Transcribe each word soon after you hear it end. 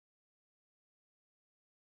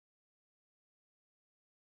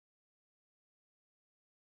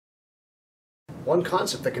One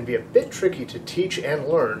concept that can be a bit tricky to teach and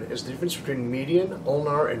learn is the difference between median,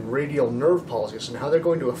 ulnar, and radial nerve palsies and how they're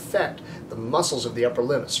going to affect the muscles of the upper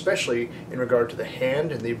limb, especially in regard to the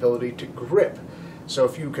hand and the ability to grip. So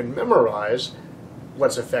if you can memorize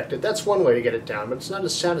what's affected, that's one way to get it down, but it's not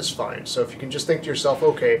as satisfying. So if you can just think to yourself,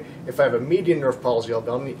 okay, if I have a median nerve palsy, I'll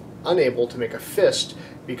be unable to make a fist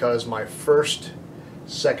because my first,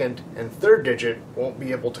 second, and third digit won't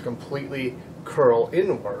be able to completely curl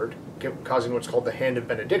inward, causing what's called the hand of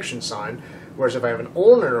benediction sign. Whereas if I have an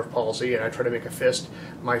ulnar nerve palsy and I try to make a fist,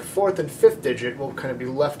 my fourth and fifth digit will kind of be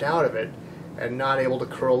left out of it and not able to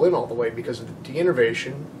curl in all the way because of the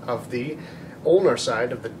deinnervation of the ulnar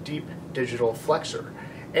side of the deep digital flexor.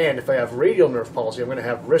 And if I have radial nerve palsy, I'm going to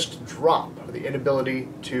have wrist drop, or the inability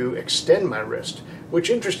to extend my wrist, which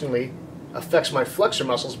interestingly affects my flexor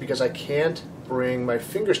muscles because I can't bring my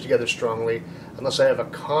fingers together strongly unless I have a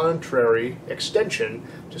contrary extension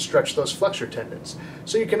to stretch those flexor tendons.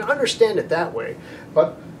 So you can understand it that way,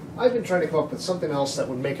 but I've been trying to come up with something else that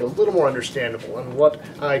would make it a little more understandable, and what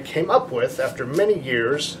I came up with after many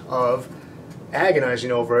years of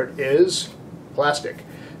agonizing over it is plastic.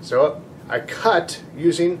 So I cut,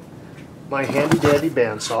 using my handy dandy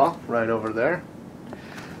bandsaw right over there,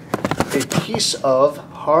 a piece of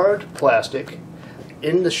hard plastic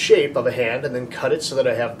in the shape of a hand, and then cut it so that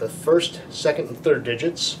I have the first, second, and third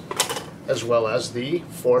digits, as well as the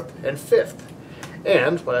fourth and fifth.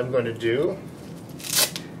 And what I'm going to do,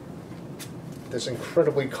 this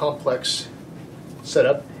incredibly complex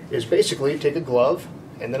setup, is basically take a glove,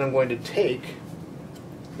 and then I'm going to take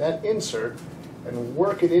that insert and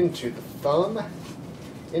work it into the thumb,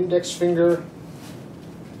 index finger,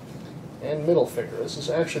 and middle finger. This is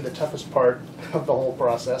actually the toughest part of the whole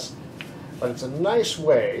process, but it's a nice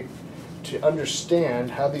way to understand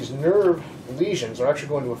how these nerve lesions are actually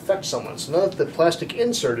going to affect someone. So now that the plastic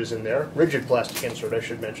insert is in there, rigid plastic insert I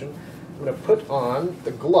should mention, I'm going to put on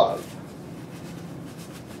the glove,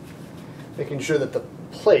 making sure that the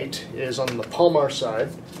plate is on the palmar side.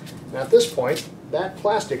 Now at this point, that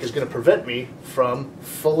plastic is going to prevent me from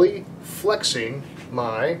fully flexing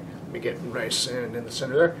my, let me get nice and in the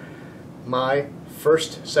center there, my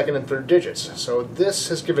first, second, and third digits. So this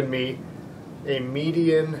has given me a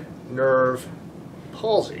median nerve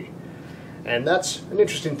palsy. And that's an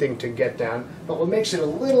interesting thing to get down, but what makes it a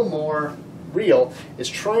little more real is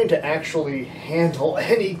trying to actually handle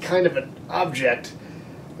any kind of an object.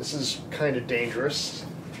 This is kind of dangerous.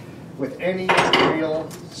 With any real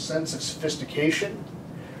sense of sophistication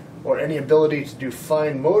or any ability to do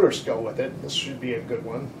fine motor skill with it, this should be a good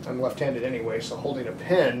one. I'm left-handed anyway, so holding a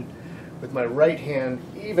pen with my right hand,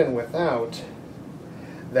 even without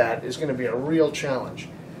that, is going to be a real challenge.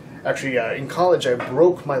 Actually, in college I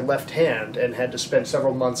broke my left hand and had to spend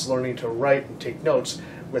several months learning to write and take notes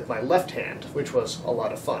with my left hand, which was a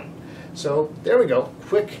lot of fun. So there we go,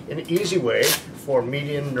 quick and easy way for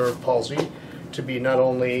median nerve palsy to be not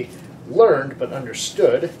only learned but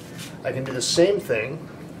understood. I can do the same thing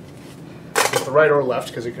with the right or left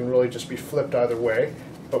because it can really just be flipped either way,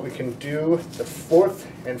 but we can do the fourth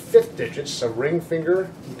and fifth digits, so ring finger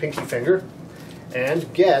and pinky finger,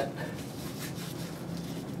 and get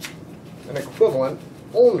an equivalent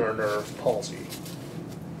ulnar nerve palsy.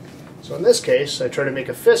 So in this case, I try to make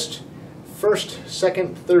a fist, first,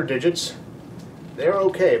 second, third digits. They're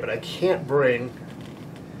okay, but I can't bring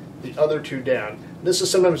the other two down. This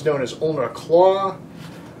is sometimes known as ulnar claw,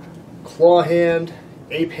 claw hand,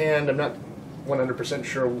 ape hand. I'm not 100%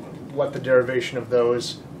 sure what the derivation of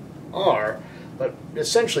those are, but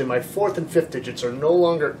essentially my fourth and fifth digits are no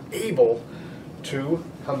longer able to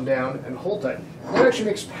come down and hold tight. That actually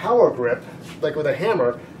makes power grip, like with a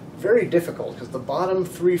hammer, very difficult because the bottom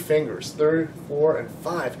three fingers, third, four, and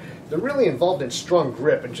five, they're really involved in strong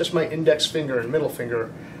grip, and just my index finger and middle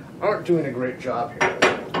finger aren't doing a great job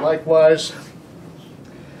here. Likewise,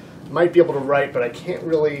 might be able to write, but I can't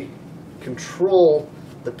really control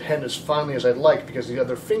the pen as finely as I'd like because the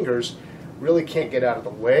other fingers really can't get out of the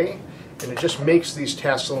way, and it just makes these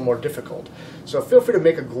tasks a little more difficult. So feel free to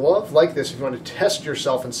make a glove like this if you want to test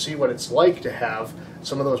yourself and see what it's like to have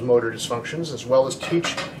some of those motor dysfunctions, as well as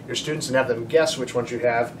teach your students and have them guess which ones you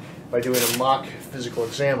have by doing a mock physical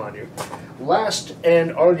exam on you. Last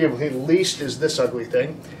and arguably least is this ugly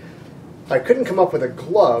thing. I couldn't come up with a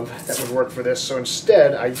glove that would work for this, so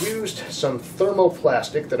instead I used some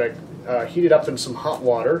thermoplastic that I heated up in some hot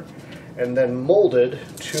water and then molded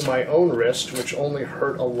to my own wrist, which only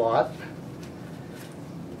hurt a lot.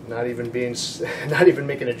 Not even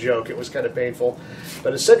making a joke, it was kind of painful.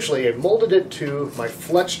 But essentially I molded it to my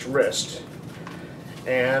flexed wrist,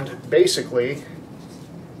 and basically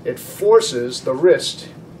it forces the wrist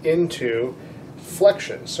into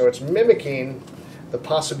flexion. So it's mimicking the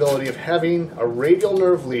possibility of having a radial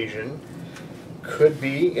nerve lesion. Could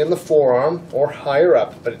be in the forearm or higher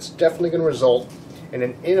up, but it's definitely going to result in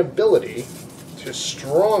an inability to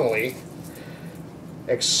strongly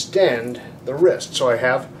extend the wrist. So I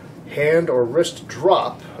have hand or wrist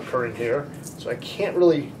drop occurring here, so I can't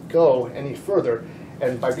really go any further.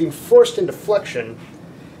 And by being forced into flexion,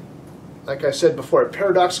 like I said before, it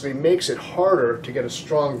paradoxically makes it harder to get a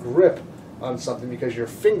strong grip on something because your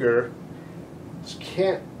finger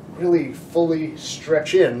can't really fully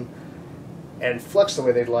stretch in and flex the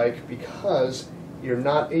way they'd like because you're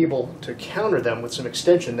not able to counter them with some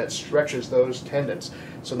extension that stretches those tendons.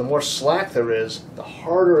 So the more slack there is, the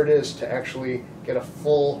harder it is to actually get a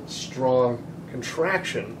full, strong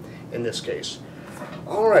contraction in this case.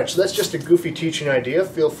 Alright, so that's just a goofy teaching idea.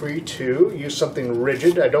 Feel free to use something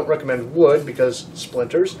rigid. I don't recommend wood because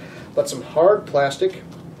splinters, but some hard plastic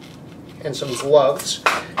and some gloves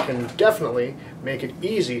can definitely make it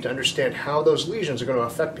easy to understand how those lesions are going to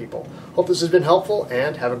affect people. Hope this has been helpful,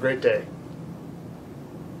 and have a great day.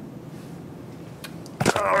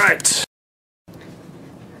 Alright.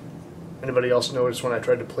 Anybody else notice when I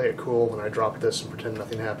tried to play it cool when I dropped this and pretend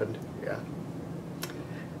nothing happened? Yeah.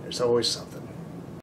 There's always something.